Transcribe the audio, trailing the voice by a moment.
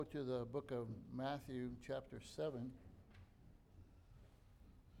To the book of Matthew, chapter 7.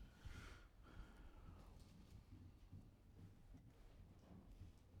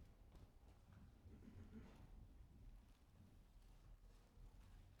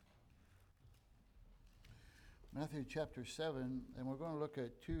 Matthew chapter 7, and we're going to look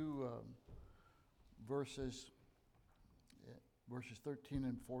at two verses 13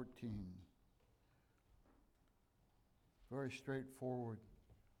 and 14. Very straightforward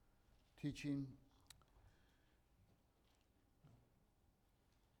teaching.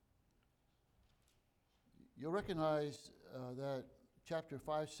 You'll recognize that chapter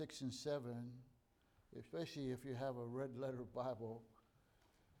 5, 6, and 7, especially if you have a red letter Bible,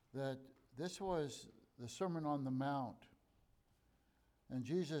 that this was the Sermon on the Mount. And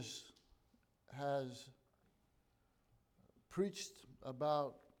Jesus has preached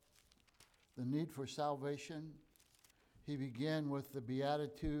about the need for salvation. He began with the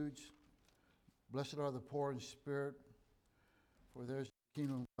Beatitudes. Blessed are the poor in spirit, for theirs is the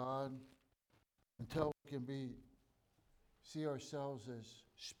kingdom of God. Until we can see ourselves as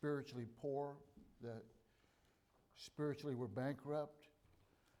spiritually poor, that spiritually we're bankrupt,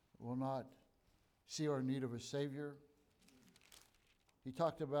 will not see our need of a Savior. He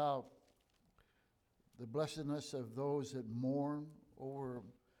talked about the blessedness of those that mourn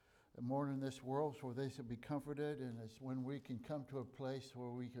in this world, for they shall be comforted, and it's when we can come to a place where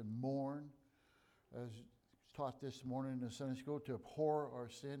we can mourn, as taught this morning in the Sunday school, to abhor our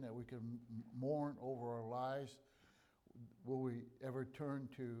sin, that we can mourn over our lives. Will we ever turn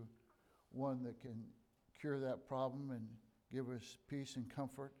to one that can cure that problem and give us peace and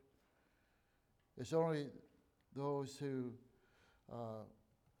comfort? It's only those who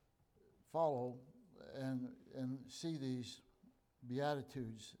follow and see these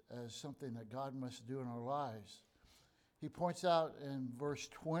Beatitudes as something that God must do in our lives. He points out in verse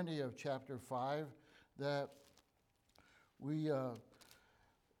 20 of chapter 5 that we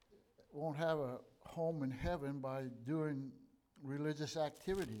won't have a home in heaven by doing religious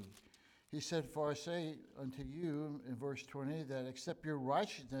activity. He said, "For I say unto you," in verse 20, "that except your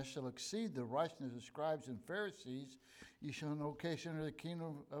righteousness shall exceed the righteousness of scribes and Pharisees, you shall no case enter the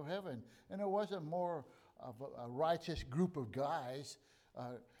kingdom of heaven." And it wasn't more of a righteous group of guys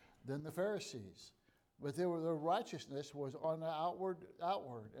than the Pharisees. But their righteousness was on the outward.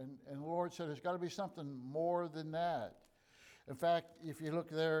 And the Lord said, there's got to be something more than that. In fact, if you look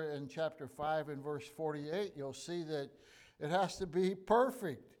there in chapter 5 and verse 48, you'll see that it has to be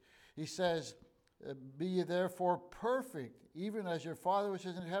perfect. He says, "Be ye therefore perfect, even as your Father which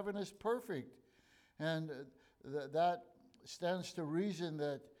is in heaven is perfect." And that stands to reason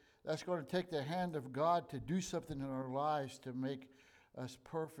that that's going to take the hand of God to do something in our lives to make us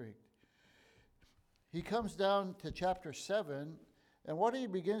perfect. He comes down to chapter 7, and what he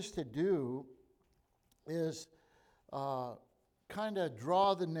begins to do is kind of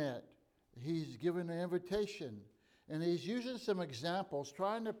draw the net. He's given an invitation, and he's using some examples,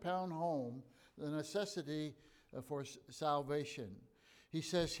 trying to pound home the necessity for salvation. He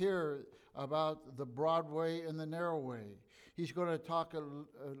says here about the broad way and the narrow way. He's going to talk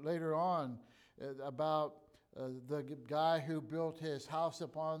later on about the guy who built his house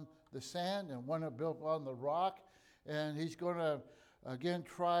upon the sand and one that built on the rock. And he's going to, again,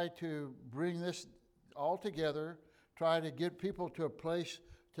 try to bring this all together, try to get people to a place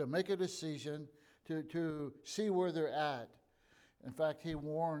to make a decision, to see where they're at. In fact, he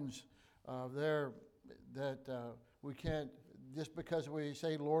warns there that we can't, just because we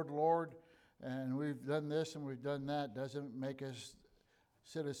say, "Lord, Lord," and we've done this and we've done that, doesn't make us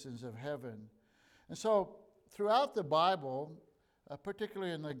citizens of heaven. And so throughout the Bible,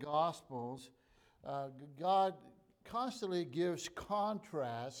 particularly in the Gospels, God constantly gives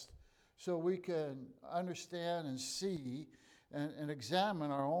contrast so we can understand and see and examine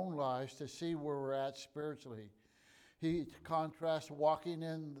our own lives to see where we're at spiritually. He contrasts walking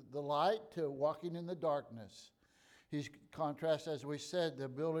in the light to walking in the darkness. He contrasts, as we said, the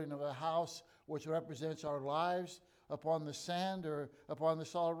building of a house, which represents our lives, upon the sand or upon the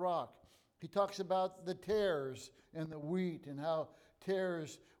solid rock. He talks about the tares in the wheat, and how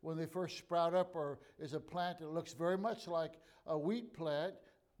tares, when they first sprout up, is a plant that looks very much like a wheat plant,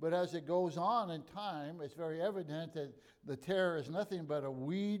 but as it goes on in time, it's very evident that the tare is nothing but a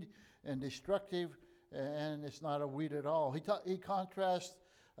weed and destructive, and it's not a weed at all. He contrasts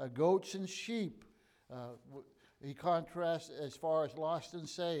goats and sheep. He contrasts as far as lost and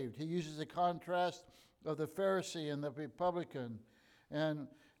saved. He uses the contrast of the Pharisee and the publican. And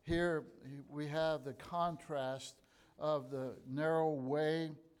here we have the contrast of the narrow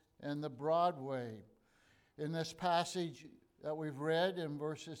way and the broad way. In this passage, that we've read in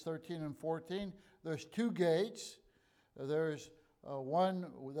verses 13 and 14, there's two gates. There's one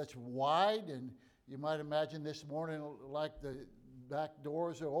that's wide, and you might imagine this morning like the back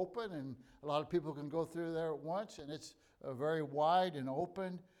doors are open and a lot of people can go through there at once, and it's very wide and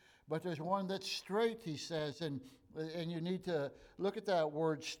open. But there's one that's straight, he says, and you need to look at that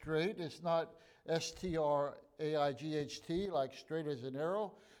word straight. It's not S-T-R-A-I-G-H-T, like straight as an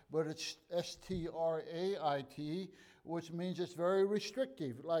arrow, but it's S-T-R-A-I-T, which means it's very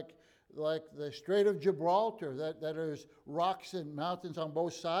restrictive, like the Strait of Gibraltar, that there's rocks and mountains on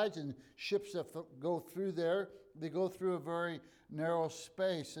both sides, and ships that go through there, they go through a very narrow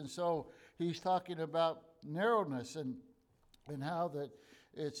space. And so he's talking about narrowness and how that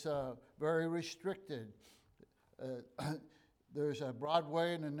it's very restricted. There's a broad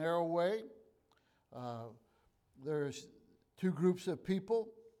way and a narrow way. There's two groups of people,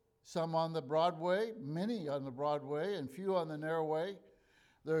 some on the broad way, many on the broad way, and few on the narrow way.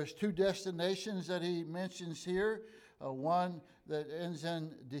 There's two destinations that he mentions here. One that ends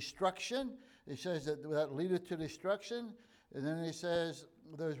in destruction. He says that leadeth to destruction. And then he says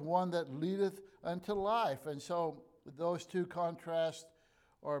there's one that leadeth unto life. And so those two contrasts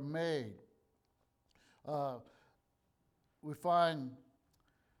are made. We find,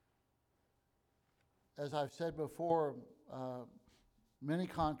 as I've said before, many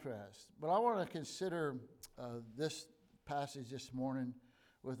contrasts. But I want to consider this passage this morning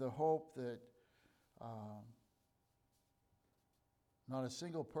with the hope that not a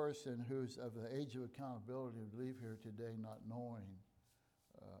single person who's of the age of accountability would leave here today not knowing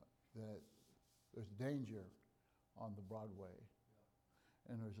that there's danger on the broad way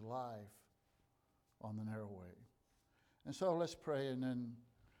and there's life on the narrow way. And so let's pray, and then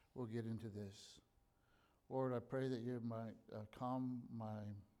we'll get into this. Lord, I pray that you might calm my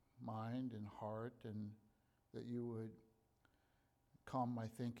mind and heart, and that you would calm my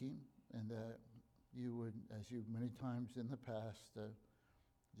thinking, and that you would, as you've many times in the past,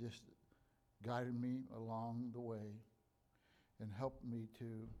 just guided me along the way and helped me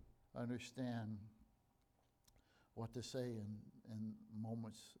to understand what to say in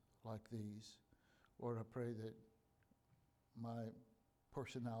moments like these. Lord, I pray that my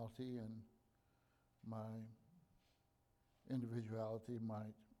personality and my individuality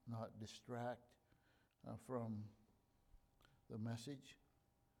might not distract from the message,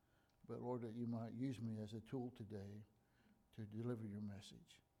 but Lord, that you might use me as a tool today to deliver your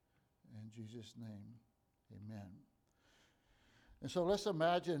message. In Jesus' name, amen. And so let's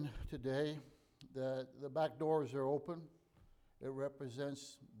imagine today that the back doors are open. It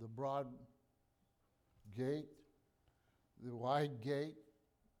represents the broad gate, the wide gate,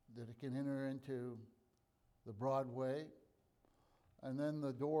 that it can enter into the broad way. And then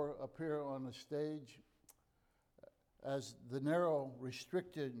the door up here on the stage as the narrow,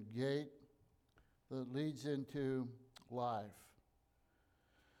 restricted gate that leads into life.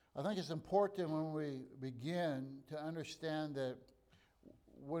 I think it's important when we begin to understand that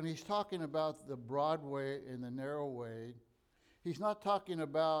when he's talking about the broad way and the narrow way, he's not talking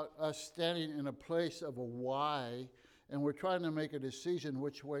about us standing in a place of a Y and we're trying to make a decision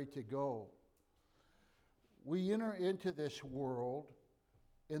which way to go. We enter into this world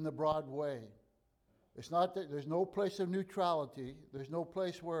in the broad way. It's not that there's no place of neutrality. There's no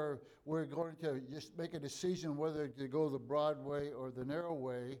place where we're going to just make a decision whether to go the broad way or the narrow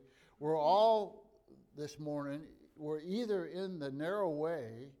way. We're all, this morning, we're either in the narrow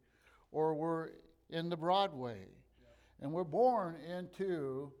way or we're in the broad way. Yeah. And we're born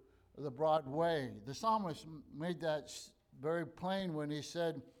into the broad way. The psalmist made that very plain when he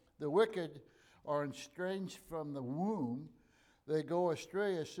said, the wicked are estranged from the womb. They go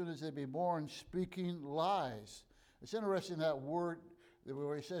astray as soon as they be born, speaking lies. It's interesting that word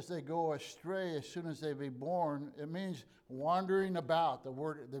where he says they go astray as soon as they be born. It means wandering about. The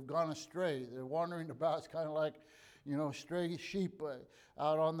word, they've gone astray. They're wandering about. It's kind of like, stray sheep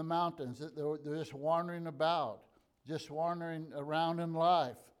out on the mountains. They're just wandering about, just wandering around in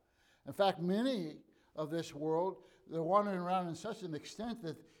life. In fact, many of this world, they're wandering around in such an extent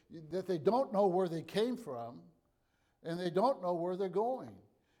that they don't know where they came from, and they don't know where they're going.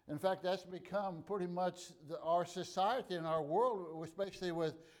 In fact, that's become pretty much our society and our world, especially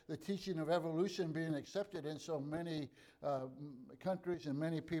with the teaching of evolution being accepted in so many countries and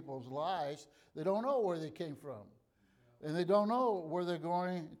many people's lives. They don't know where they came from, and they don't know where they're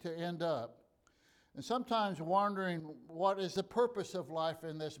going to end up. And sometimes wondering, what is the purpose of life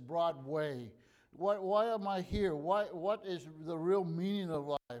in this broad way? Why am I here? What is the real meaning of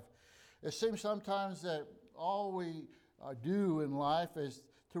life? It seems sometimes that all we do in life is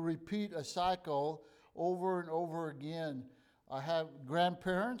to repeat a cycle over and over again I have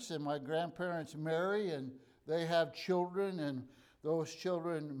grandparents, and my grandparents marry, and they have children, and those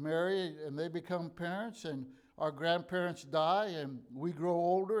children marry, and they become parents, and our grandparents die, and we grow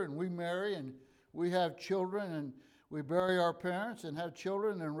older, and we marry, and we have children, and we bury our parents and have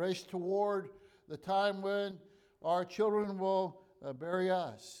children and race toward the time when our children will bury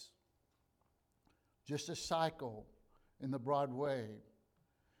us. Just a cycle in the broad way.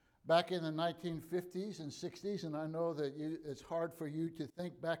 Back in the 1950s and 60s, and I know that it's hard for you to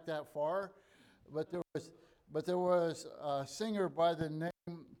think back that far, but there was a singer by the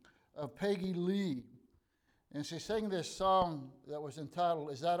name of Peggy Lee, and she sang this song that was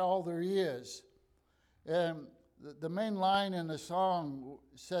entitled, "Is That All There Is?" And the main line in the song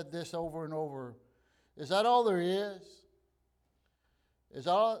said this over and over: "Is that all there is? Is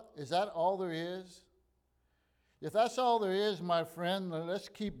that all there is? If that's all there is, my friend, then let's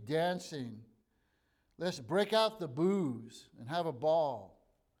keep dancing. Let's break out the booze and have a ball.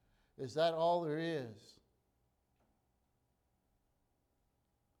 Is that all there is?"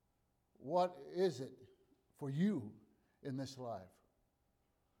 What is it for you in this life?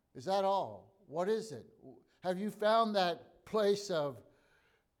 Is that all? What is it? Have you found that place of,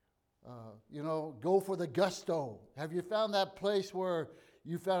 go for the gusto? Have you found that place where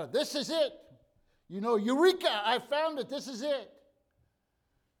you found it? This is it. Eureka, I found it. This is it.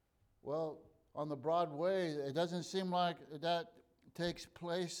 Well, on the broad way, it doesn't seem like that takes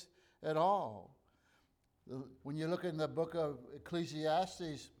place at all. When you look in the book of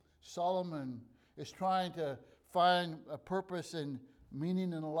Ecclesiastes, Solomon is trying to find a purpose and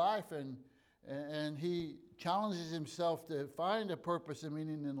meaning in life, and he challenges himself to find a purpose and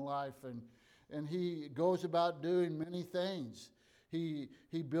meaning in life, and he goes about doing many things. He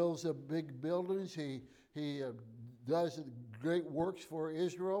builds up big buildings. He does great works for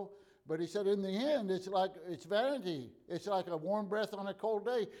Israel. But he said, in the end, it's vanity. It's like a warm breath on a cold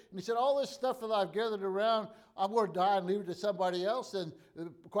day. And he said, all this stuff that I've gathered around, I'm going to die and leave it to somebody else. And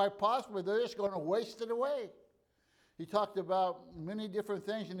quite possibly, they're just going to waste it away. He talked about many different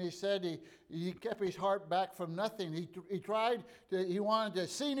things, and he said he kept his heart back from nothing. He wanted to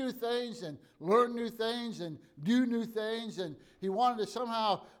see new things and learn new things and do new things, and he wanted to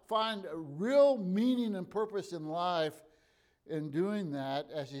somehow find a real meaning and purpose in life in doing that,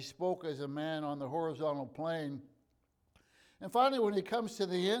 as he spoke as a man on the horizontal plane. And finally, when he comes to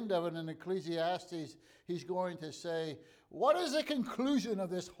the end of it in Ecclesiastes, he's going to say, what is the conclusion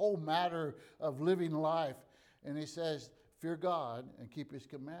of this whole matter of living life? And he says, fear God and keep his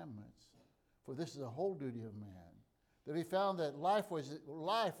commandments, for this is the whole duty of man. That he found that life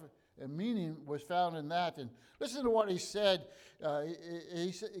and meaning was found in that. And listen to what he said.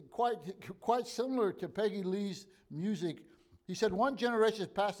 He said quite similar to Peggy Lee's music. He said, one generation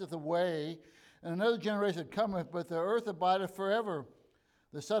passeth away, and another generation cometh, but the earth abideth forever.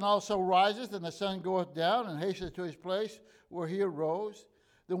 The sun also riseth, and the sun goeth down, and hasteth to his place where he arose.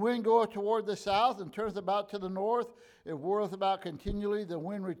 The wind goeth toward the south, and turneth about to the north. It whirleth about continually. The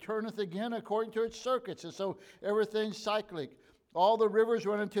wind returneth again according to its circuits. And so everything's cyclic. All the rivers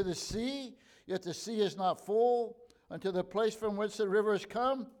run into the sea, yet the sea is not full. Unto the place from whence the rivers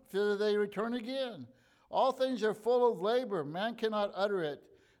come, thither they return again. All things are full of labor. Man cannot utter it.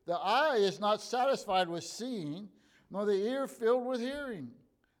 The eye is not satisfied with seeing, nor the ear filled with hearing.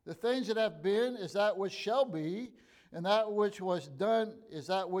 The things that have been is that which shall be, and that which was done is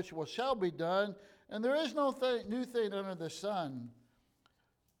that which shall be done, and there is no new thing under the sun.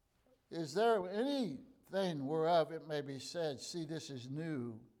 Is there anything whereof it may be said, see, this is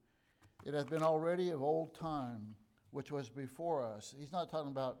new? It hath been already of old time, which was before us. He's not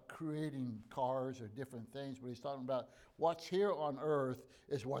talking about creating cars or different things, but he's talking about what's here on earth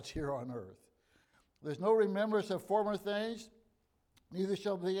is what's here on earth. There's no remembrance of former things, neither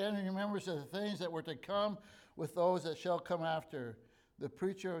shall be any remembrance of the things that were to come with those that shall come after. The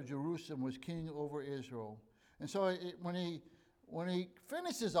preacher of Jerusalem was king over Israel. And so when he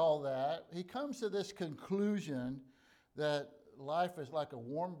finishes all that, he comes to this conclusion that life is like a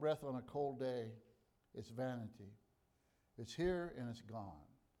warm breath on a cold day. It's vanity. It's here and it's gone.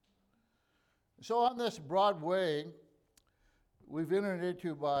 So on this broad way we've entered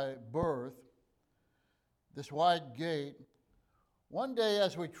into by birth, this wide gate, one day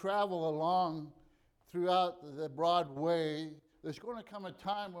as we travel along throughout the broad way, there's going to come a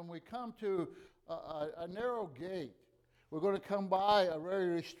time when we come to a narrow gate. We're going to come by a very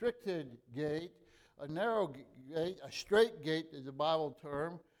restricted gate, a narrow gate, a straight gate is the Bible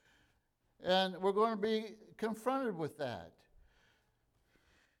term, and we're going to be confronted with that.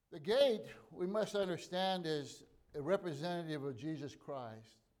 The gate, we must understand, is a representative of Jesus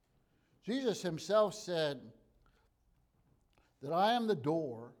Christ. Jesus himself said that I am the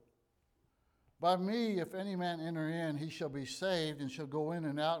door. By me, if any man enter in, he shall be saved, and shall go in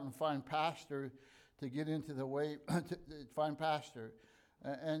and out and find pasture to get into the way, to find pasture.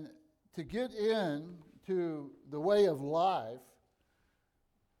 And to get in to the way of life,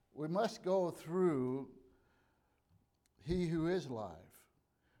 we must go through He who is life.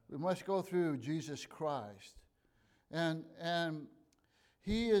 We must go through Jesus Christ. And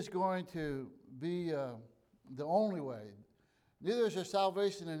He is going to be the only way. Neither is there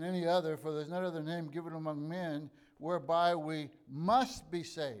salvation in any other, for there's no other name given among men whereby we must be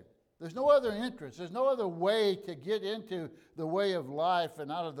saved. There's no other entrance. There's no other way to get into the way of life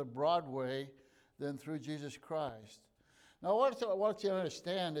and out of the broad way than through Jesus Christ. Now, what I want you to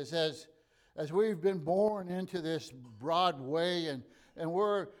understand is as we've been born into this broad way and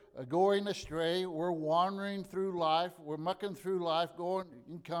we're going astray, we're wandering through life, we're mucking through life, going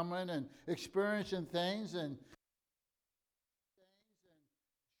and coming and experiencing things and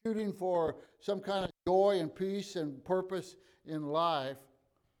shooting for some kind of joy and peace and purpose in life,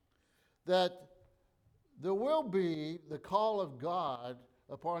 that there will be the call of God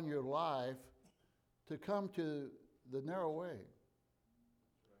upon your life to come to the narrow way.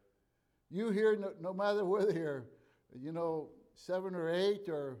 You here, no matter whether you're, 7 or 8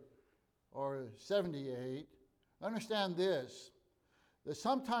 or 78, understand this, that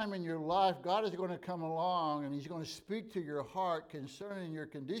sometime in your life, God is going to come along and He's going to speak to your heart concerning your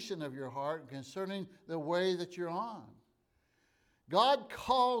condition of your heart, concerning the way that you're on. God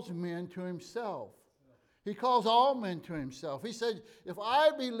calls men to Himself. He calls all men to Himself. He said, if I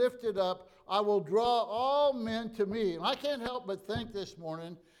be lifted up, I will draw all men to me. And I can't help but think this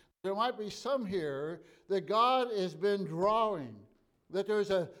morning, there might be some here that God has been drawing, that there's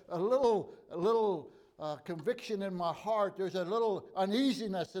a little conviction in my heart, there's a little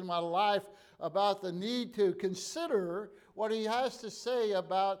uneasiness in my life about the need to consider what He has to say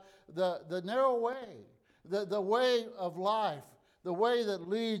about the narrow way, the way of life, the way that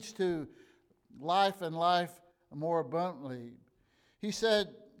leads to life and life more abundantly. He said,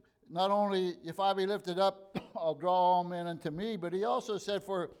 not only if I be lifted up, I'll draw all men unto me, but He also said,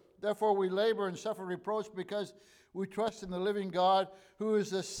 therefore we labor and suffer reproach because we trust in the living God, who is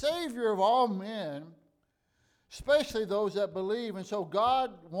the Savior of all men, especially those that believe. And so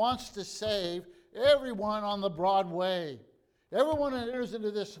God wants to save everyone on the broad way. Everyone that enters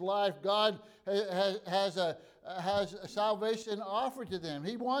into this life, God has a salvation offered to them.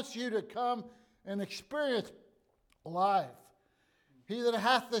 He wants you to come and experience life. He that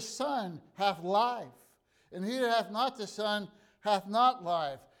hath the Son hath life, and he that hath not the Son hath not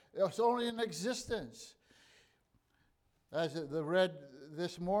life. It's only an existence. As the read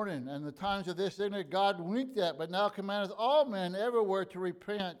this morning, and the times of this ignorant God winked at, but now commandeth all men everywhere to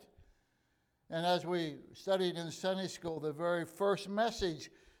repent. And as we studied in Sunday school, the very first message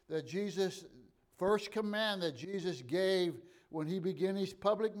that Jesus, first command that Jesus gave when He began His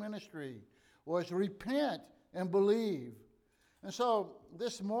public ministry was repent and believe. And so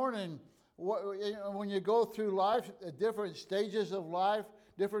this morning, when you go through life, at different stages of life,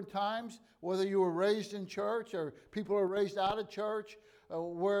 different times, whether you were raised in church or people are raised out of church,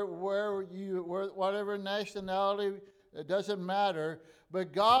 whatever nationality, it doesn't matter.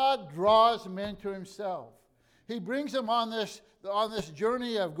 But God draws men to Himself. He brings them on this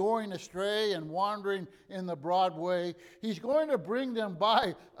journey of going astray and wandering in the broad way. He's going to bring them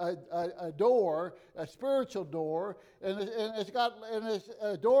by a door, a spiritual door, and it's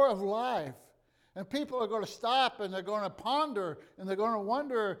a door of life. And people are going to stop and they're going to ponder and they're going to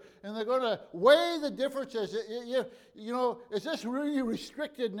wonder and they're going to weigh the differences. Is this really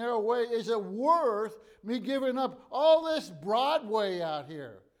restricted, narrow way? Is it worth me giving up all this broad way out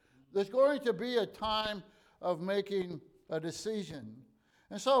here? There's going to be a time of making a decision.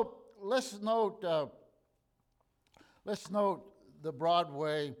 And so let's note the broad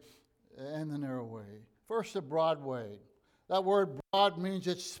way and the narrow way. First, the broad way. That word broad means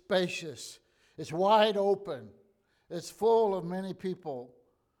it's spacious. It's wide open. It's full of many people.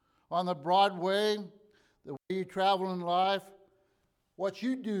 On the broad way, the way you travel in life, what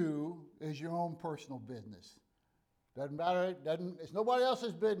you do is your own personal business. Doesn't matter. It's nobody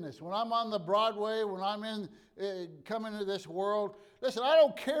else's business. When I'm on the Broadway, when I'm coming into this world, listen, I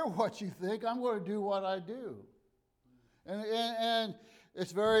don't care what you think. I'm going to do what I do. And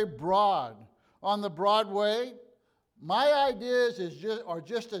it's very broad. On the Broadway, my ideas are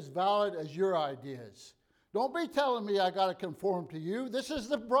just as valid as your ideas. Don't be telling me I got to conform to you. This is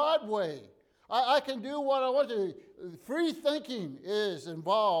the Broadway. I can do what I want to. Free thinking is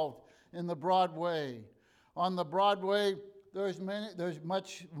involved in the Broadway. On the Broadway, there's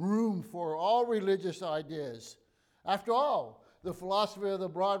much room for all religious ideas. After all, the philosophy of the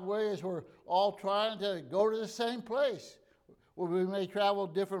Broadway is we're all trying to go to the same place. Where we may travel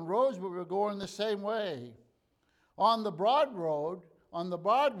different roads, but we're going the same way. On the broad road, on the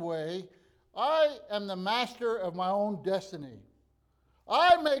Broadway, I am the master of my own destiny.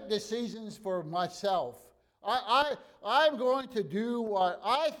 I make decisions for myself. I'm going to do what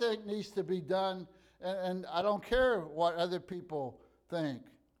I think needs to be done, and I don't care what other people think.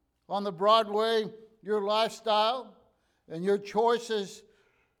 On the Broadway, your lifestyle and your choices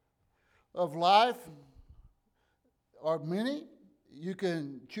of life are many. You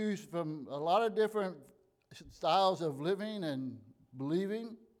can choose from a lot of different styles of living and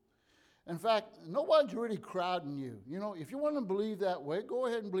believing. In fact, no one's really crowding you. You know, if you want to believe that way, go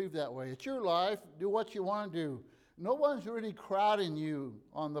ahead and believe that way. It's your life. Do what you want to do. No one's really crowding you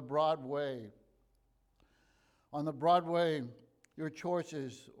on the Broadway. On the Broadway, your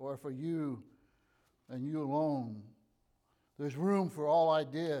choices are for you and you alone. There's room for all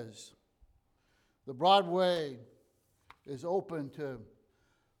ideas. The Broadway is open to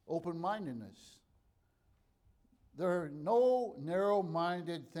open-mindedness. There are no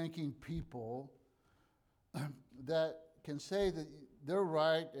narrow-minded thinking people that can say that they're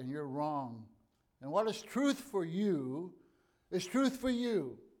right and you're wrong. And what is truth for you is truth for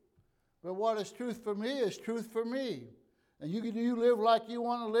you. But what is truth for me is truth for me. And you live like you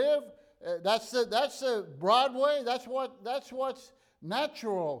want to live. That's the Broadway. That's what's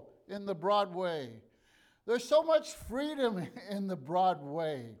natural in the Broadway. There's so much freedom in the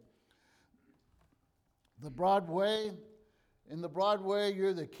Broadway. In the Broadway,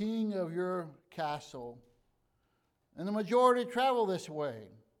 you're the king of your castle. And the majority travel this way.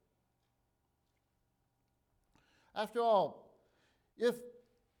 After all,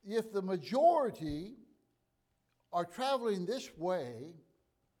 if the majority are traveling this way,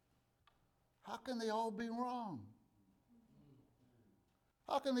 how can they all be wrong?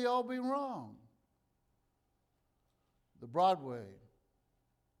 How can they all be wrong? The Broadway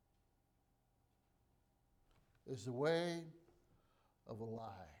is the way of a lie.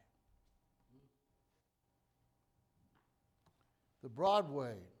 The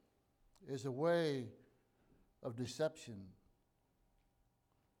Broadway is a way of deception.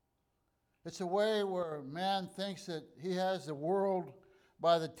 It's a way where man thinks that he has the world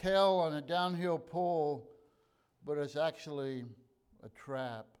by the tail on a downhill pull, but it's actually a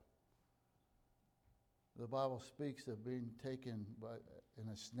trap. The Bible speaks of being taken in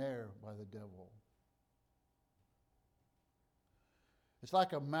a snare by the devil. It's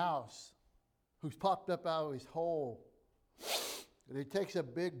like a mouse who's popped up out of his hole, and he takes a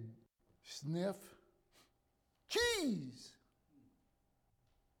big sniff. Cheese!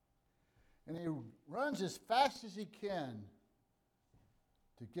 And he runs as fast as he can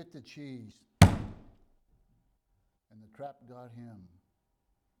to get the cheese. And the trap got him.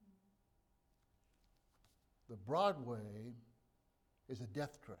 The Broadway is a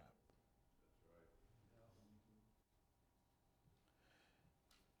death trap.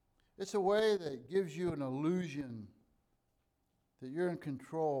 It's a way that gives you an illusion that you're in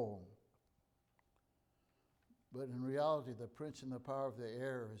control. But in reality, the prince and the power of the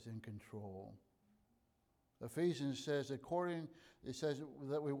air is in control. Ephesians says,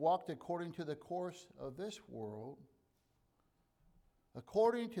 that we walked according to the course of this world,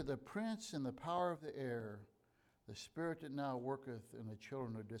 according to the prince and the power of the air, the spirit that now worketh in the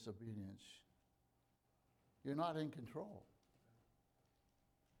children of disobedience. You're not in control.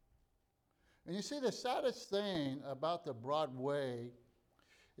 And you see, the saddest thing about the Broadway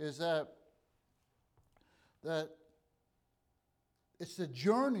is that it's the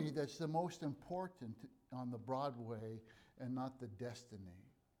journey that's the most important on the Broadway and not the destiny.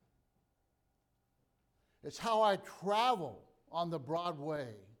 It's how I travel on the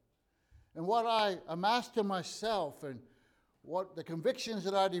Broadway and what I amass to myself and what the convictions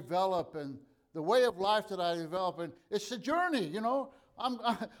that I develop and the way of life that I develop. And it's the journey, you know. I'm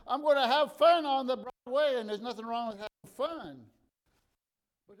going to have fun on the Broadway, and there's nothing wrong with having fun.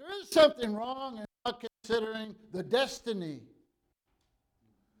 But there is something wrong in not considering the destiny.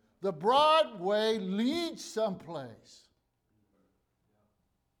 The Broadway leads someplace.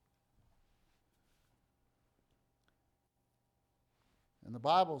 And the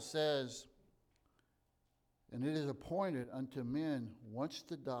Bible says, and it is appointed unto men once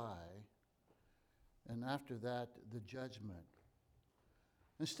to die, and after that, the judgment.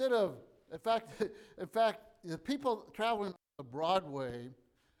 Instead of, in fact, the people traveling on the Broadway,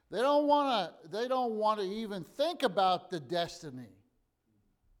 they don't want to even think about the destiny.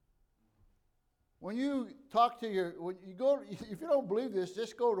 When you talk to when you go, if you don't believe this,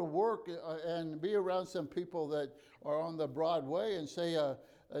 just go to work and be around some people that are on the Broadway and say,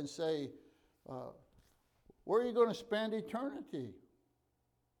 where are you going to spend eternity?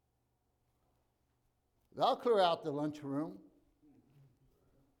 They'll clear out the lunchroom.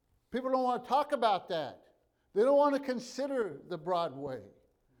 People don't want to talk about that. They don't want to consider the Broadway.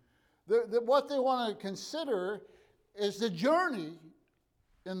 What they want to consider is the journey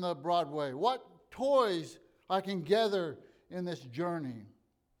in the Broadway. What toys I can gather in this journey.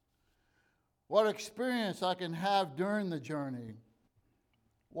 What experience I can have during the journey.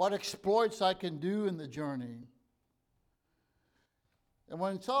 What exploits I can do in the journey. And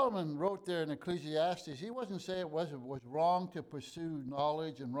when Solomon wrote there in Ecclesiastes, he wasn't saying it was wrong to pursue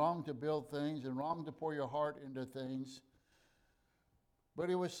knowledge and wrong to build things and wrong to pour your heart into things. But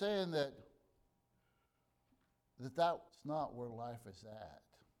he was saying that's not where life is at.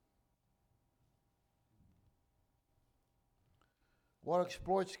 What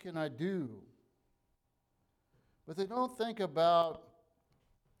exploits can I do? But they don't think about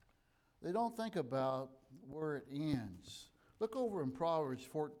where it ends. Look over in Proverbs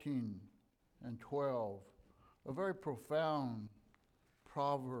 14 and 12, a very profound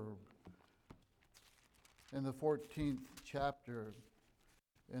proverb in the 14th chapter,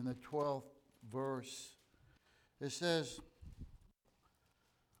 in the 12th verse. It says,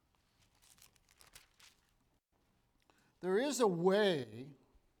 there is a way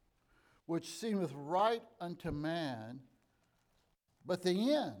which seemeth right unto man, but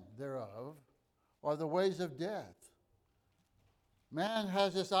the end thereof are the ways of death. Man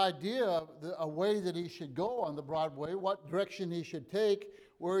has this idea of a way that he should go on the Broadway, what direction he should take,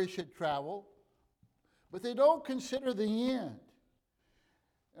 where he should travel, but they don't consider the end.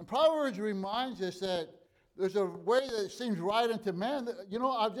 And Proverbs reminds us that there's a way that seems right unto man. You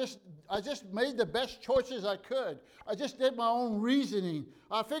know, I just made the best choices I could. I just did my own reasoning.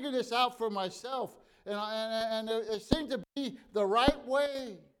 I figured this out for myself, and it seemed to be the right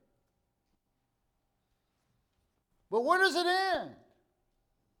way. But where does it end?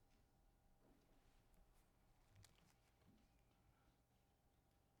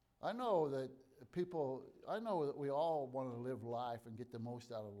 I know that we all want to live life and get the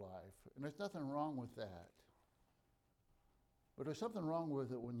most out of life. And there's nothing wrong with that. But there's something wrong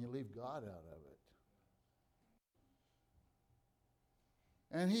with it when you leave God out of it.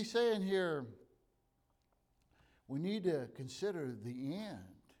 And he's saying here, we need to consider the end.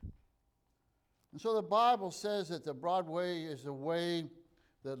 And so the Bible says that the broad way is the way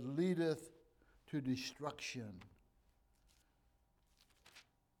that leadeth to destruction.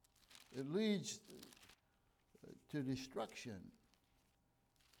 It leads to destruction.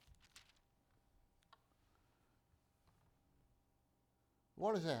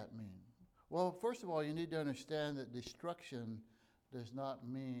 What does that mean? Well, first of all, you need to understand that destruction does not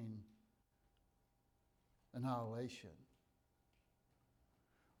mean annihilation.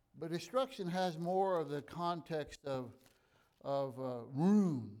 But destruction has more of the context of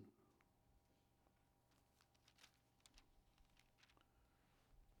ruin.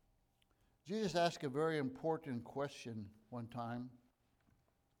 Jesus asked a very important question one time.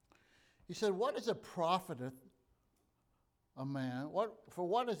 He said, "What is a profiteth a man? What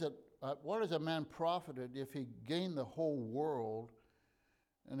is a man profited if he gain the whole world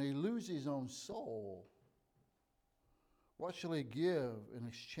and he lose his own soul? What shall he give in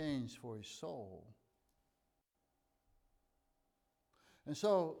exchange for his soul?" And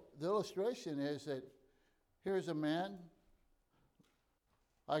so the illustration is that here's a man.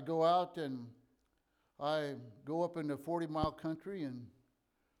 I go out and I go up into 40-mile country and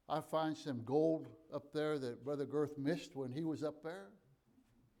I find some gold up there that Brother Girth missed when he was up there.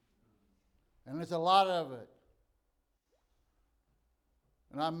 And there's a lot of it.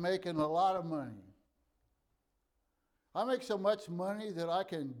 And I'm making a lot of money. I make so much money that I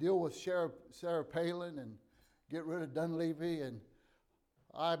can deal with Sarah Palin and get rid of Dunleavy, and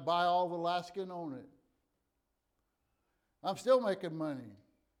I buy all of Alaska and own it. I'm still making money.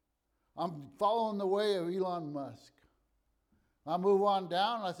 I'm following the way of Elon Musk. I move on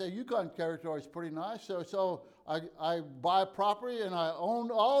down, and I say, Yukon Territory is pretty nice, so I buy property, and I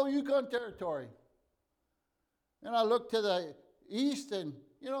own all Yukon Territory. And I look to the east, and,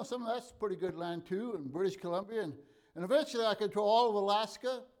 some of that's pretty good land, too, in British Columbia, and eventually I control all of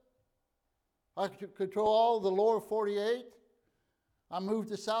Alaska. I control all of the lower 48. I moved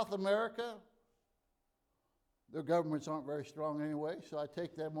to South America. Their governments aren't very strong anyway, so I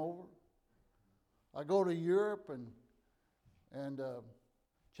take them over. I go to Europe and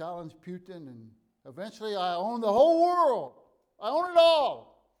challenge Putin, and eventually I own the whole world. I own it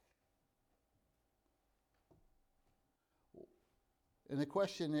all. And the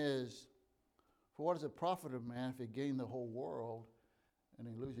question is, for what is it profit of man if he gain the whole world and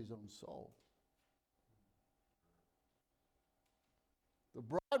he lose his own soul? The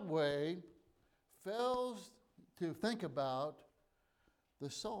broad way fails to think about the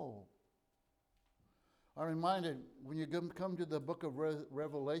soul. I'm reminded when you come to the book of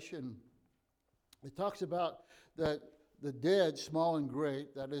Revelation, it talks about that the dead, small and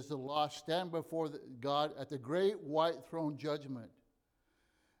great, that is the lost, stand before God at the great white throne judgment.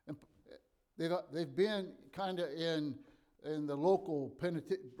 And they've been kind of in the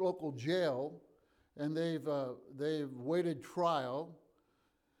local jail, and they've waited trial.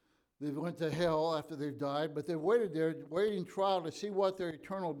 They went to hell after they've died, but they've waited there, waiting trial to see what their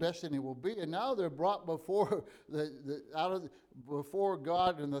eternal destiny will be. And now they're brought before before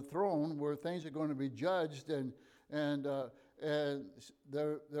God and the throne, where things are going to be judged, and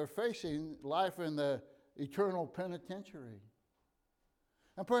they're facing life in the eternal penitentiary.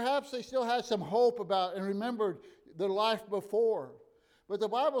 And perhaps they still had some hope about and remembered their life before. But the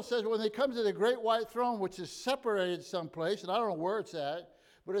Bible says when they come to the great white throne, which is separated someplace, and I don't know where it's at,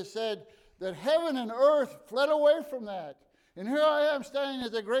 but it said that heaven and earth fled away from that. And here I am standing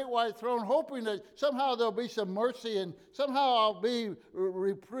at the great white throne, hoping that somehow there'll be some mercy and somehow I'll be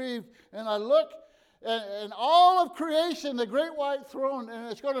reprieved. And I look, and all of creation, the great white throne, and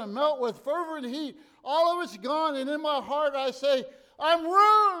it's going to melt with fervent heat. All of it's gone. And in my heart I say, I'm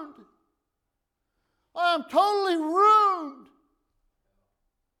ruined. I am totally ruined.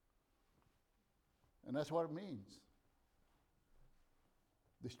 And that's what it means.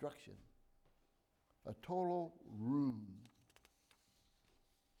 Destruction. A total ruin.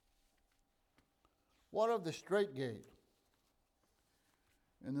 What of the straight gate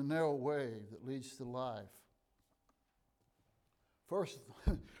and the narrow way that leads to life? First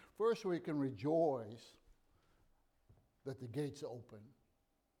we can rejoice that the gate's open.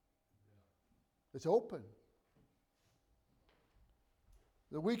 It's open.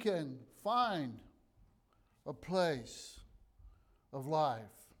 That we can find a place of life.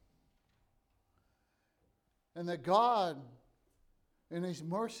 And that God, in His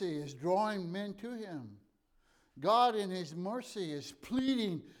mercy, is drawing men to Him. God, in His mercy, is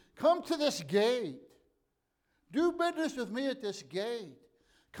pleading, come to this gate. Do business with me at this gate.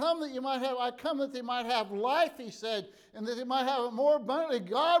 Come that you might have, I come that they might have life, He said, and that they might have it more abundantly.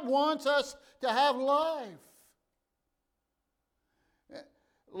 God wants us to have life.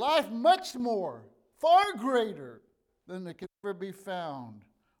 Life much more, far greater than it can ever be found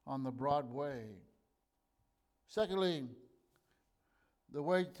on the broad way. Secondly, the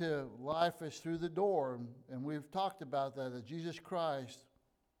way to life is through the door, and we've talked about that Jesus Christ,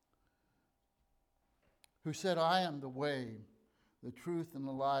 who said, I am the way, the truth, and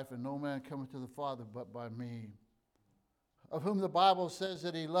the life, and no man cometh to the Father but by me. Of whom the Bible says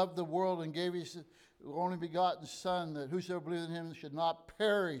that He loved the world and gave His only begotten Son, that whosoever believes in Him should not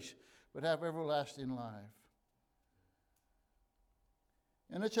perish, but have everlasting life.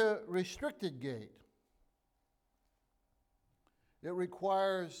 And it's a restricted gate. It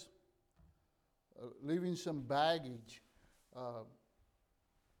requires leaving some baggage out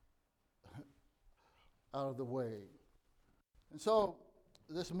of the way. And so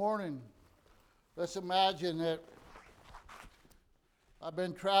this morning, let's imagine that I've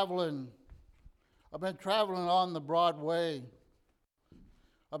been traveling on the Broadway.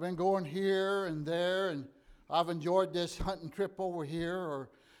 I've been going here and there, and I've enjoyed this hunting trip over here, or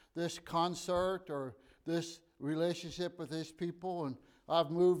this concert, or this relationship with these people, and I've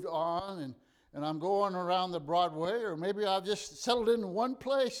moved on, and I'm going around the Broadway, or maybe I've just settled in one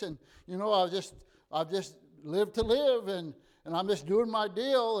place, and I've just lived to live, and I'm just doing my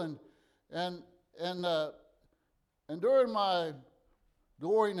deal, and during my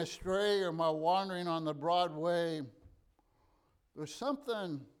going astray or my wandering on the Broadway, there's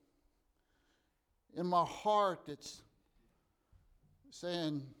something in my heart that's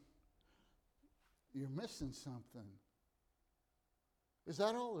saying, you're missing something. Is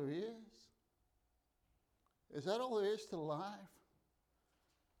that all there is? Is that all there is to life?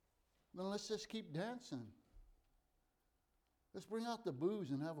 Then let's just keep dancing. Let's bring out the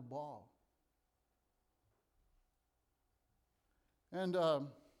booze and have a ball. And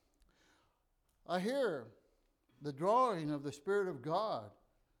I hear the drawing of the Spirit of God.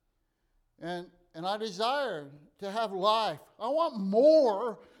 And I desire to have life. I want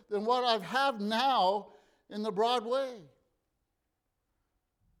more than what I have now in the Broadway.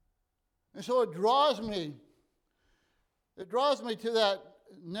 And so it draws me to that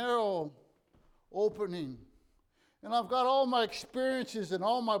narrow opening. And I've got all my experiences and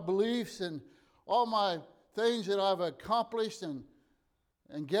all my beliefs and all my things that I've accomplished, and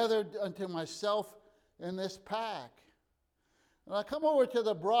and gathered unto myself in this pack. And I come over to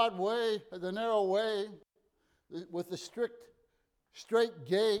the broad way, the narrow way, with the straight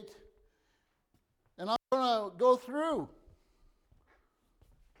gate, and I'm going to go through.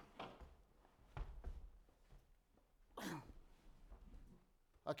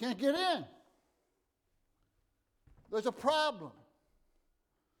 I can't get in. There's a problem.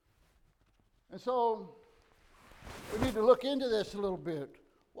 And so we need to look into this a little bit.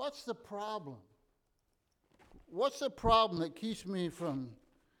 What's the problem? What's the problem that keeps me from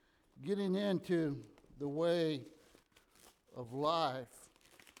getting into the way of life?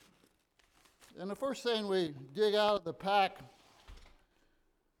 And the first thing we dig out of the pack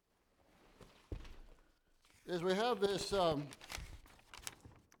is we have this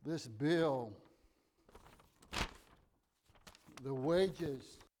this bill, the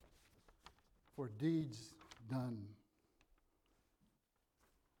wages for deeds done,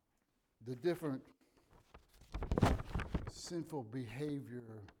 the different sinful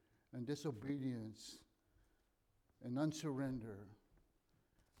behavior and disobedience and unsurrender.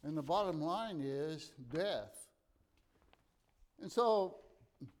 And the bottom line is death. And so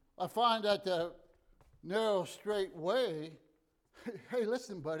I find that the narrow, straight way, hey,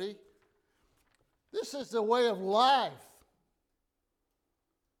 listen, buddy, this is the way of life.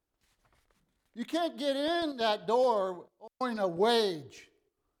 You can't get in that door owing a wage.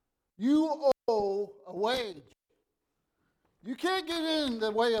 You owe a wage. You can't get in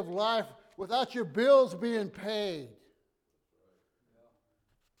the way of life without your bills being paid.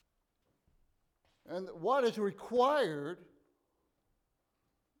 And what is required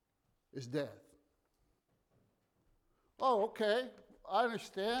is death. Oh, okay, I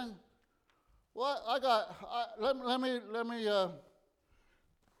understand. Well,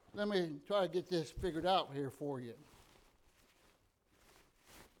 let me try to get this figured out here for you.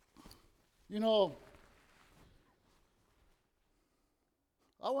 You know,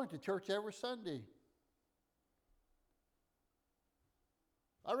 I went to church every Sunday.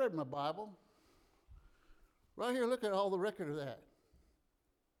 I read my Bible. Right here, look at all the record of that.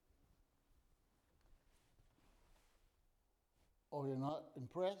 Oh, you're not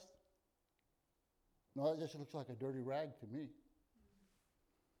impressed? No, it just looks like a dirty rag to me.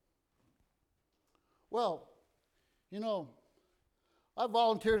 Well, you know, I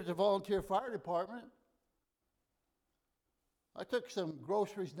volunteered at the volunteer fire department. I took some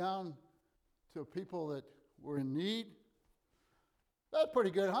groceries down to people that were in need. That's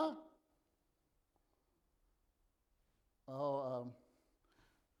pretty good, huh? Oh,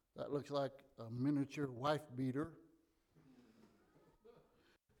 that looks like a miniature wife beater.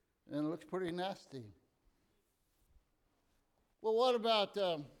 And it looks pretty nasty. Well, what about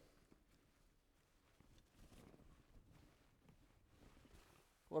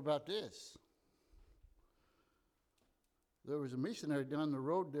this? There was a missionary down the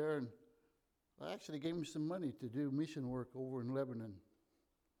road there, and I actually gave him some money to do mission work over in Lebanon.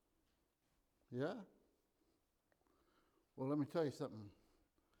 Yeah? Well, let me tell you something.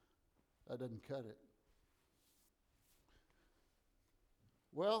 That doesn't cut it.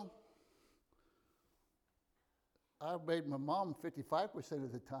 Well, I obeyed my mom 55%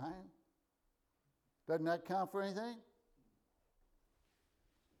 of the time. Doesn't that count for anything?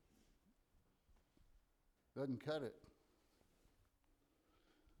 Doesn't cut it.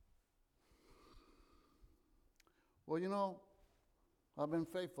 Well, you know, I've been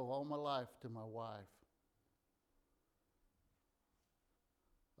faithful all my life to my wife.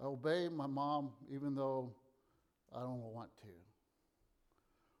 I obey my mom even though I don't want to.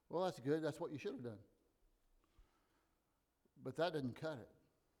 Well, that's good. That's what you should have done. But that didn't cut it.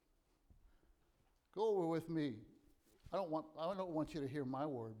 Go over with me. I don't want you to hear my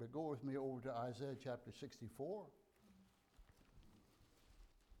word, but go with me over to Isaiah chapter 64.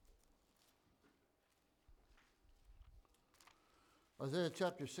 Isaiah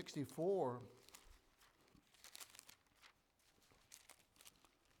chapter 64.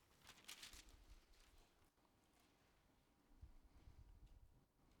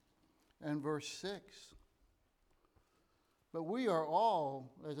 And verse 6. But we are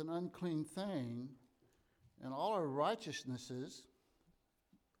all as an unclean thing, and all our righteousnesses,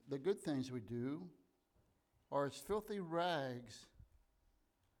 the good things we do, are as filthy rags,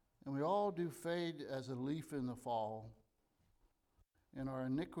 and we all do fade as a leaf in the fall, and our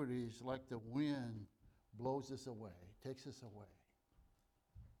iniquities, like the wind, blows us away, takes us away.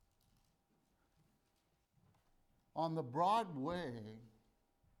 On the broad way,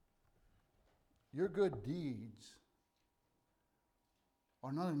 your good deeds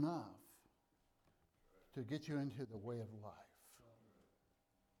are not enough to get you into the way of life.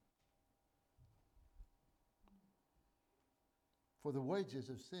 For the wages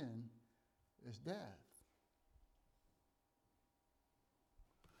of sin is death.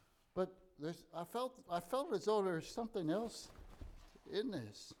 But I felt as though there's something else in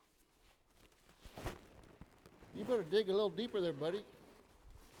this. You better dig a little deeper there, buddy.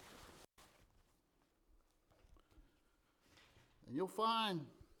 And you'll find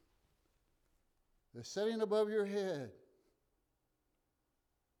the setting above your head.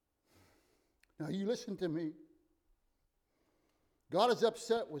 Now you listen to me. God is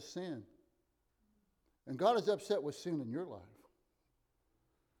upset with sin. And God is upset with sin in your life.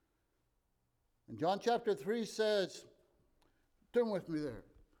 And John chapter 3 says, turn with me there.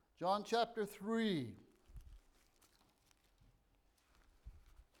 John chapter 3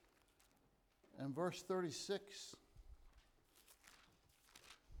 and verse 36.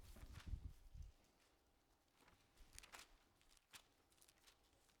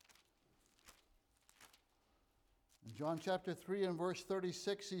 In John chapter 3 and verse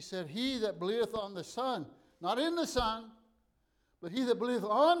 36, he said, he that believeth on the Son, not in the Son, but he that believeth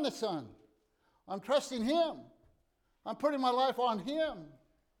on the Son. I'm trusting him. I'm putting my life on him.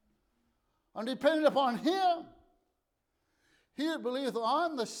 I'm dependent upon him. He that believeth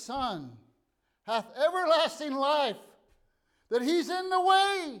on the Son hath everlasting life. That he's in the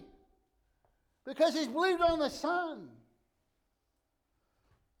way because he's believed on the Son.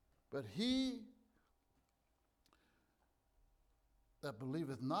 But he that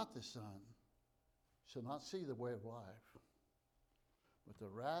believeth not the Son shall not see the way of life, but the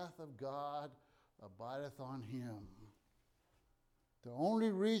wrath of God abideth on him. The only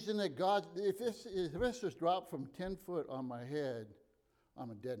reason that God, if this was dropped from 10 foot on my head,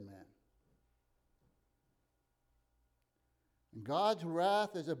 I'm a dead man. And God's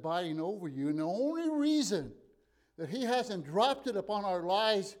wrath is abiding over you. And the only reason that he hasn't dropped it upon our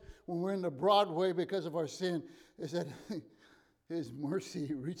lives when we're in the broad way because of our sin is that his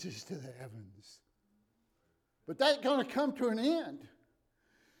mercy reaches to the heavens. But that's going to come to an end.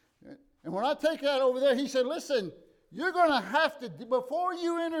 And when I take that over there, he said, listen, you're going to have to, before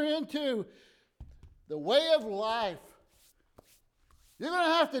you enter into the way of life, you're going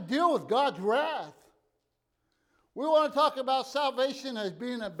to have to deal with God's wrath. We want to talk about salvation as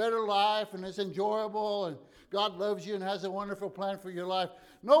being a better life and it's enjoyable and God loves you and has a wonderful plan for your life.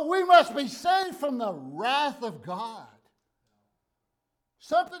 No, we must be saved from the wrath of God.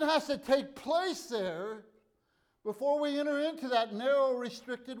 Something has to take place there before we enter into that narrow,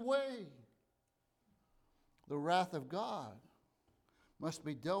 restricted way. The wrath of God must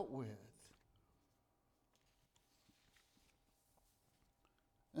be dealt with.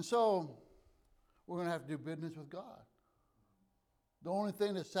 And so, we're going to have to do business with God. The only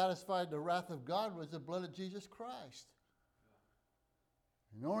thing that satisfied the wrath of God was the blood of Jesus Christ.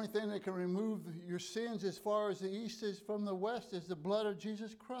 And the only thing that can remove your sins as far as the east is from the west is the blood of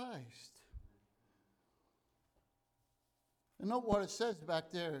Jesus Christ. And note what it says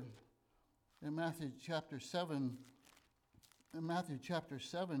back there in Matthew chapter 7. In Matthew chapter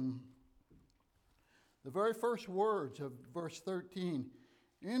 7, the very first words of verse 13,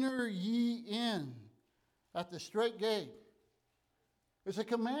 enter ye in at the strait gate. It's a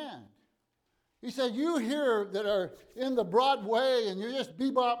command. He said, you here that are in the broad way and you're just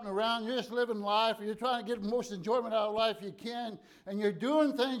bebopping around, you're just living life, and you're trying to get the most enjoyment out of life you can, and you're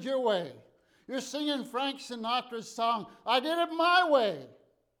doing things your way. You're singing Frank Sinatra's song, I did it my way.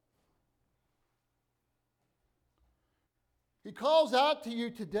 He calls out to you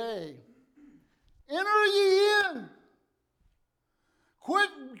today, enter ye in. Quit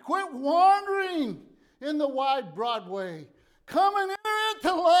wandering in the wide, broad way. Come and enter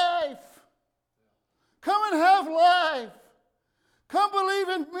into life. Come and have life. Come believe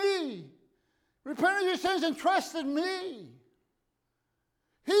in me. Repent of your sins and trust in me.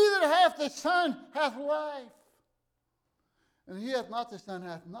 He that hath the Son hath life. And he hath not the Son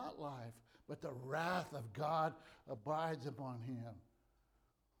hath not life, but the wrath of God abides upon him.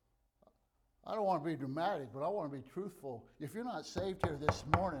 I don't want to be dramatic, but I want to be truthful. If you're not saved here this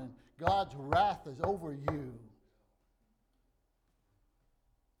morning, God's wrath is over you.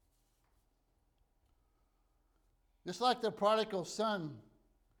 Just like the prodigal son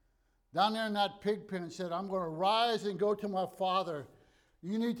down there in that pig pen said, I'm going to rise and go to my father.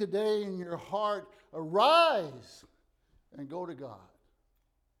 You need today in your heart, arise and go to God.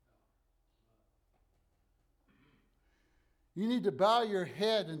 You need to bow your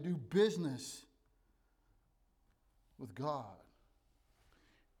head and do business with God.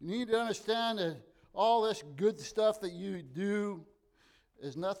 You need to understand that all this good stuff that you do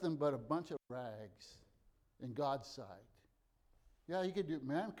is nothing but a bunch of rags in God's sight. Yeah, you could do,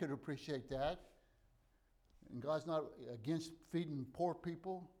 man could appreciate that. And God's not against feeding poor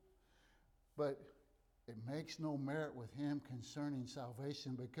people, but it makes no merit with him concerning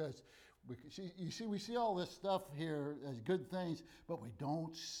salvation because we see all this stuff here as good things, but we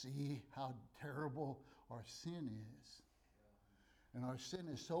don't see how terrible our sin is. And our sin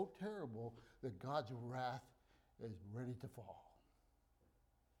is so terrible that God's wrath is ready to fall.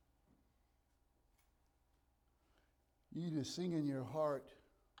 You need to sing in your heart,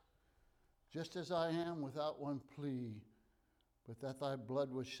 just as I am without one plea, but that thy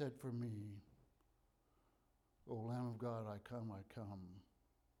blood was shed for me. O Lamb of God, I come, I come.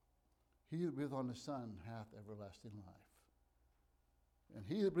 He that believeth on the Son hath everlasting life. And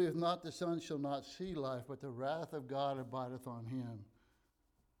he that believeth not the Son shall not see life, but the wrath of God abideth on him.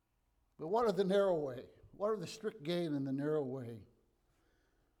 But what are the narrow way? What are the strict gate and the narrow way?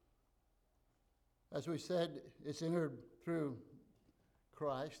 As we said, it's entered through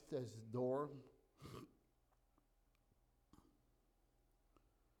Christ as the door.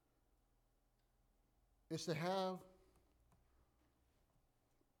 It's to have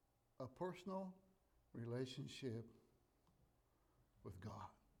a personal relationship with God.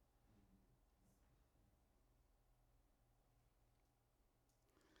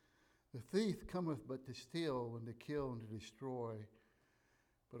 The thief cometh but to steal and to kill and to destroy,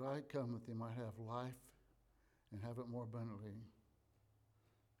 but I come that they might have life and have it more abundantly.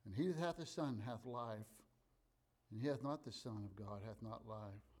 And he that hath the Son hath life, and he hath not the Son of God hath not life.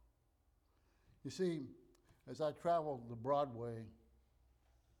 You see, as I traveled the Broadway,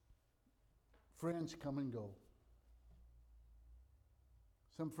 friends come and go.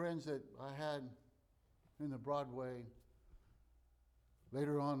 Some friends that I had in the Broadway,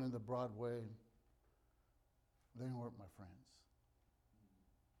 later on in the Broadway, they weren't my friends.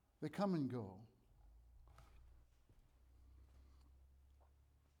 They come and go.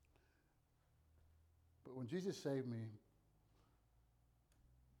 But when Jesus saved me,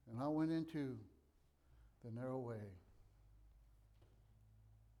 and I went into the narrow way,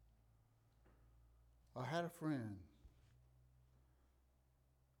 I had a friend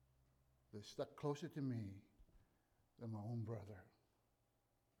that stuck closer to me than my own brother.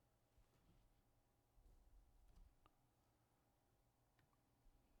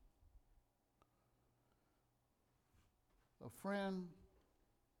 A friend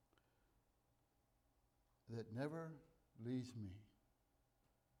that never leaves me,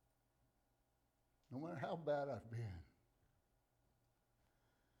 no matter how bad I've been,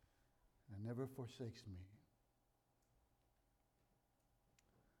 and never forsakes me.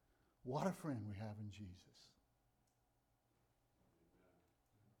 What a friend we have in Jesus.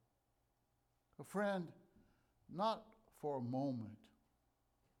 A friend not for a moment,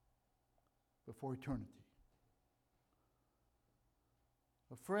 but for eternity.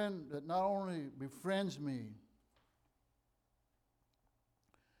 A friend that not only befriends me,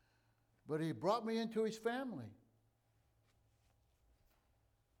 but he brought me into his family.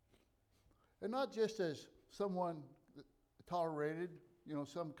 And not just as someone tolerated,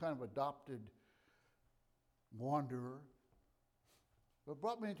 some kind of adopted wanderer, but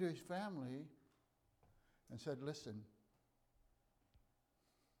brought me into his family and said, listen,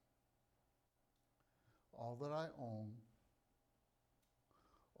 all that I own,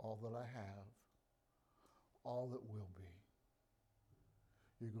 all that I have, all that will be,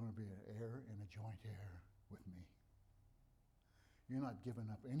 you're going to be an heir and a joint heir with me. You're not giving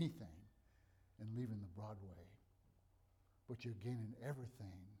up anything and leaving the Broadway, but you're gaining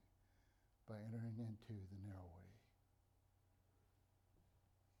everything by entering into the narrow way.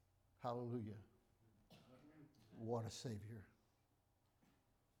 Hallelujah. What a Savior.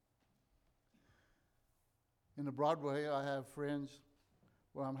 In the Broadway, I have friends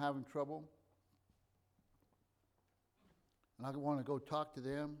where I'm having trouble, and I want to go talk to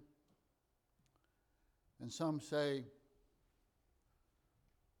them, and some say,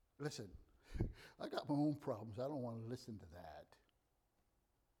 listen, I got my own problems. I don't want to listen to that.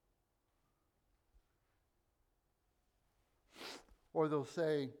 Or they'll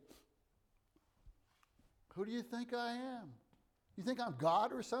say, who do you think I am? You think I'm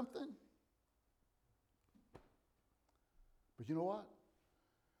God or something? But you know what?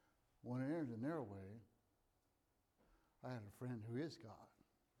 When I entered the narrow way, I had a friend who is God.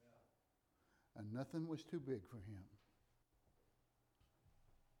 Yeah. And nothing was too big for him.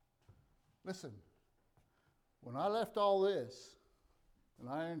 Listen, when I left all this and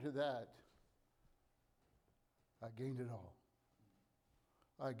I entered that, I gained it all.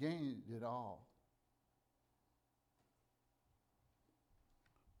 I gained it all.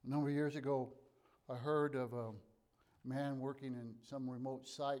 A number of years ago, I heard of a man working in some remote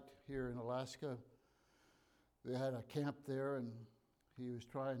site here in Alaska They had a camp there, and he was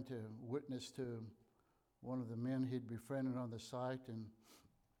trying to witness to one of the men he'd befriended on the site. And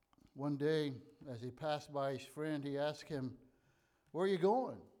one day, as he passed by his friend, he asked him, "Where are you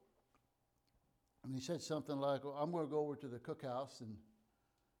going?" And he said something like, "Well, I'm going to go over to the cookhouse." And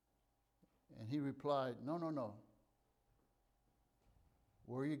he replied, "No, no, no.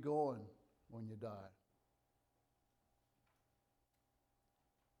 Where are you going when you die?"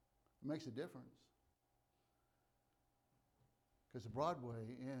 It makes a difference. Because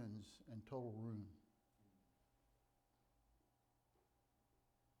Broadway ends in total ruin.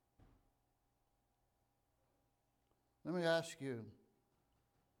 Let me ask you,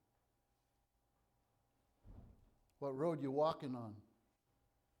 what road you walking on?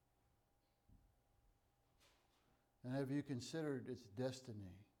 And have you considered its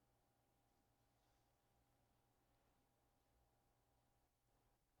destiny?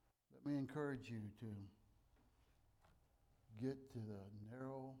 Let me encourage you to get to the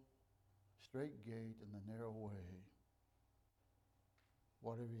narrow, straight gate and the narrow way,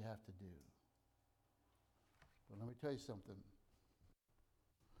 whatever you have to do. But let me tell you something.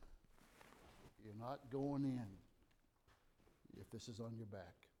 You're not going in if this is on your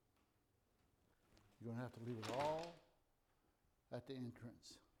back. You're going to have to leave it all at the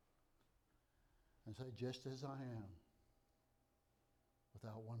entrance and say, "Just as I am,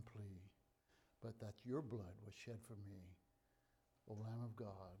 without one plea, but that your blood was shed for me, O Lamb of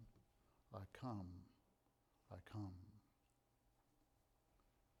God, I come, I come."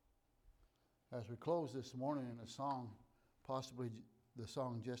 As we close this morning in a song, possibly the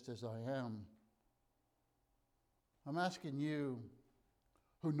song "Just as I Am," I'm asking you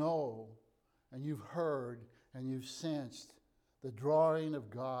who know and you've heard and you've sensed the drawing of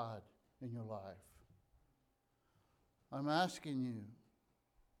God in your life. I'm asking you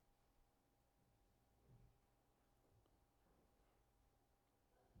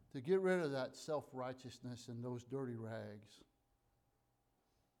to get rid of that self-righteousness and those dirty rags.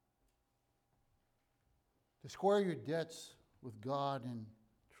 To square your debts with God and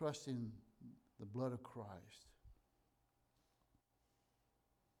trust in the blood of Christ.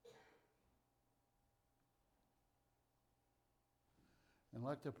 And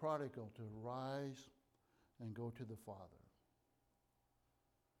like the prodigal, to rise and go to the Father.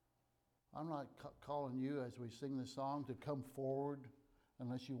 I'm not calling you as we sing this song to come forward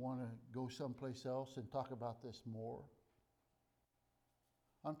unless you want to go someplace else and talk about this more.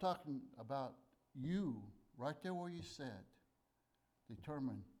 I'm talking about you, right there where you sit,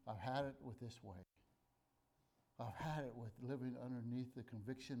 determine, I've had it with this way. I've had it with living underneath the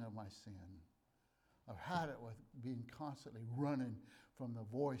conviction of my sin. I've had it with being constantly running from the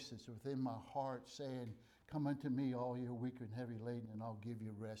voices within my heart saying, "Come unto me, all you weak and heavy laden, and I'll give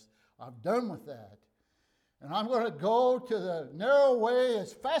you rest." I've done with that. And I'm going to go to the narrow way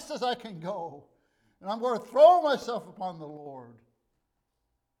as fast as I can go. And I'm going to throw myself upon the Lord.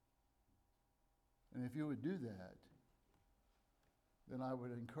 And if you would do that, then I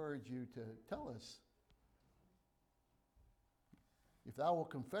would encourage you to tell us. If thou wilt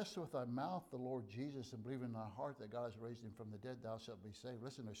confess with thy mouth the Lord Jesus and believe in thy heart that God has raised him from the dead, thou shalt be saved.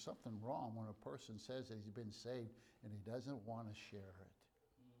 Listen, there's something wrong when a person says that he's been saved and he doesn't want to share it.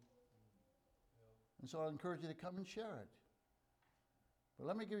 And so I encourage you to come and share it. But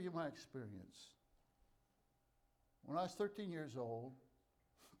let me give you my experience. When I was 13 years old,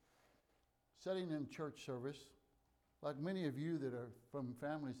 sitting in church service, like many of you that are from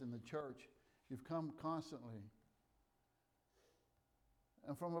families in the church, you've come constantly.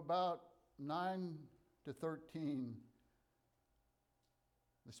 And from about 9 to 13,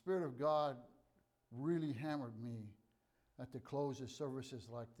 the Spirit of God really hammered me at the close of services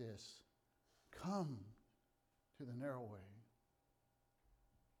like this. Come to the narrow way.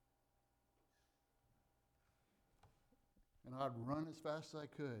 And I'd run as fast as I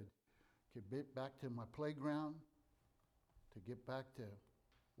could to get back to my playground, to get back to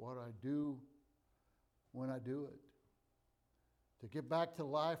what I do when I do it, to get back to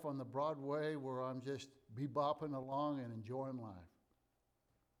life on the Broadway where I'm just bebopping along and enjoying life.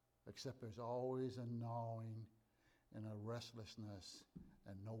 Except there's always a gnawing and a restlessness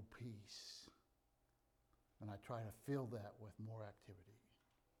and no peace. And I try to fill that with more activity.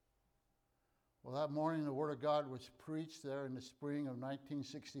 Well, that morning the Word of God was preached there in the spring of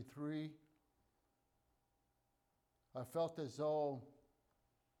 1963. I felt as though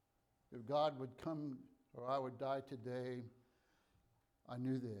if God would come or I would die today, I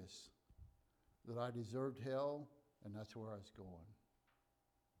knew this, that I deserved hell, and that's where I was going.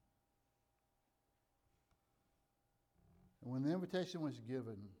 And when the invitation was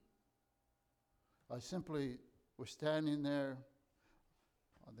given, I simply was standing there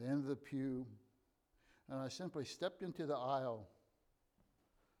on the end of the pew, and I simply stepped into the aisle.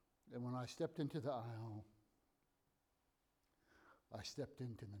 And when I stepped into the aisle, I stepped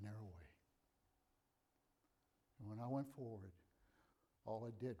into the narrow way. And when I went forward, all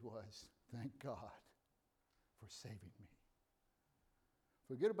I did was thank God for saving me.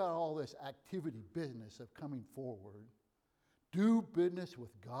 Forget about all this activity business of coming forward. Do business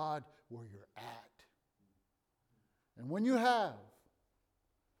with God where you're at. And when you have,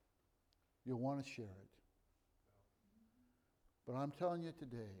 you'll want to share it. But I'm telling you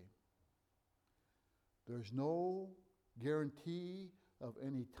today, there's no guarantee of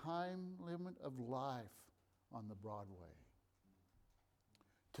any time limit of life on the Broadway.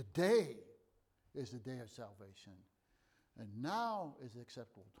 Today is the day of salvation. And now is the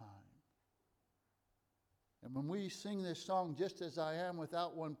acceptable time. And when we sing this song, just as I am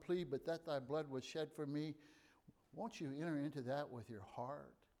without one plea, but that thy blood was shed for me, won't you enter into that with your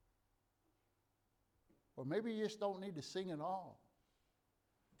heart? Or maybe you just don't need to sing at all.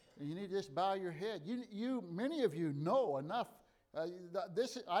 And you need to just bow your head. Many of you know enough.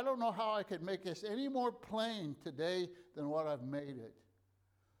 I don't know how I could make this any more plain today than what I've made it.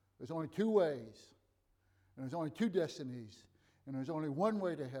 There's only two ways. And there's only two destinies. And there's only one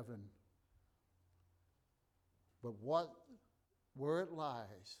way to heaven. But where it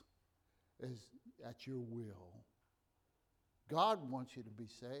lies is at your will. God wants you to be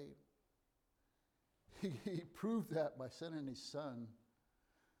saved. He proved that by sending his Son.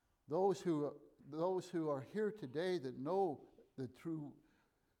 Those who are here today that know the true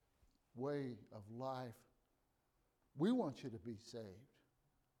way of life, we want you to be saved.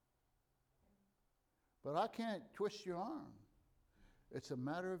 But I can't twist your arm. It's a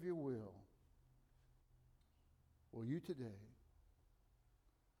matter of your will. Will you today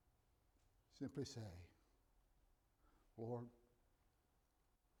simply say, Lord,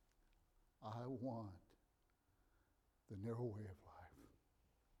 I want the narrow way of life.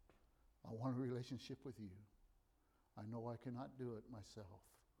 I want a relationship with you. I know I cannot do it myself.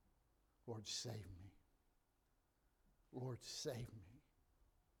 Lord, save me. Lord, save me.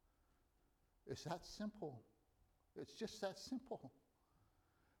 It's that simple. It's just that simple.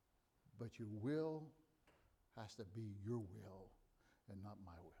 But your will has to be your will and not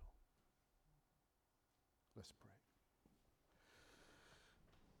my will. Let's pray.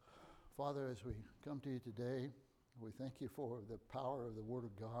 Father, as we come to you today, we thank you for the power of the Word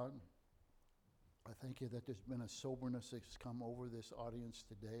of God. I thank you that there's been a soberness that's come over this audience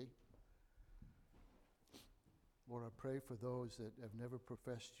today. Lord, I pray for those that have never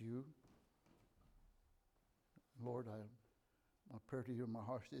professed you. Lord, my prayer to you, my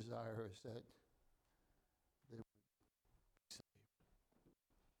heart's desire is that they would be saved.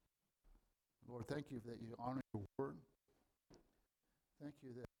 Lord, thank you that you honor your word. Thank you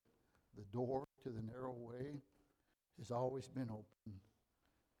that the door to the narrow way has always been open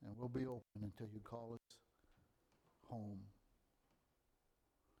and will be open until you call us home.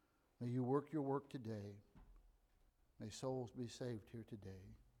 May you work your work today. May souls be saved here today.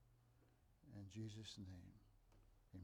 In Jesus' name.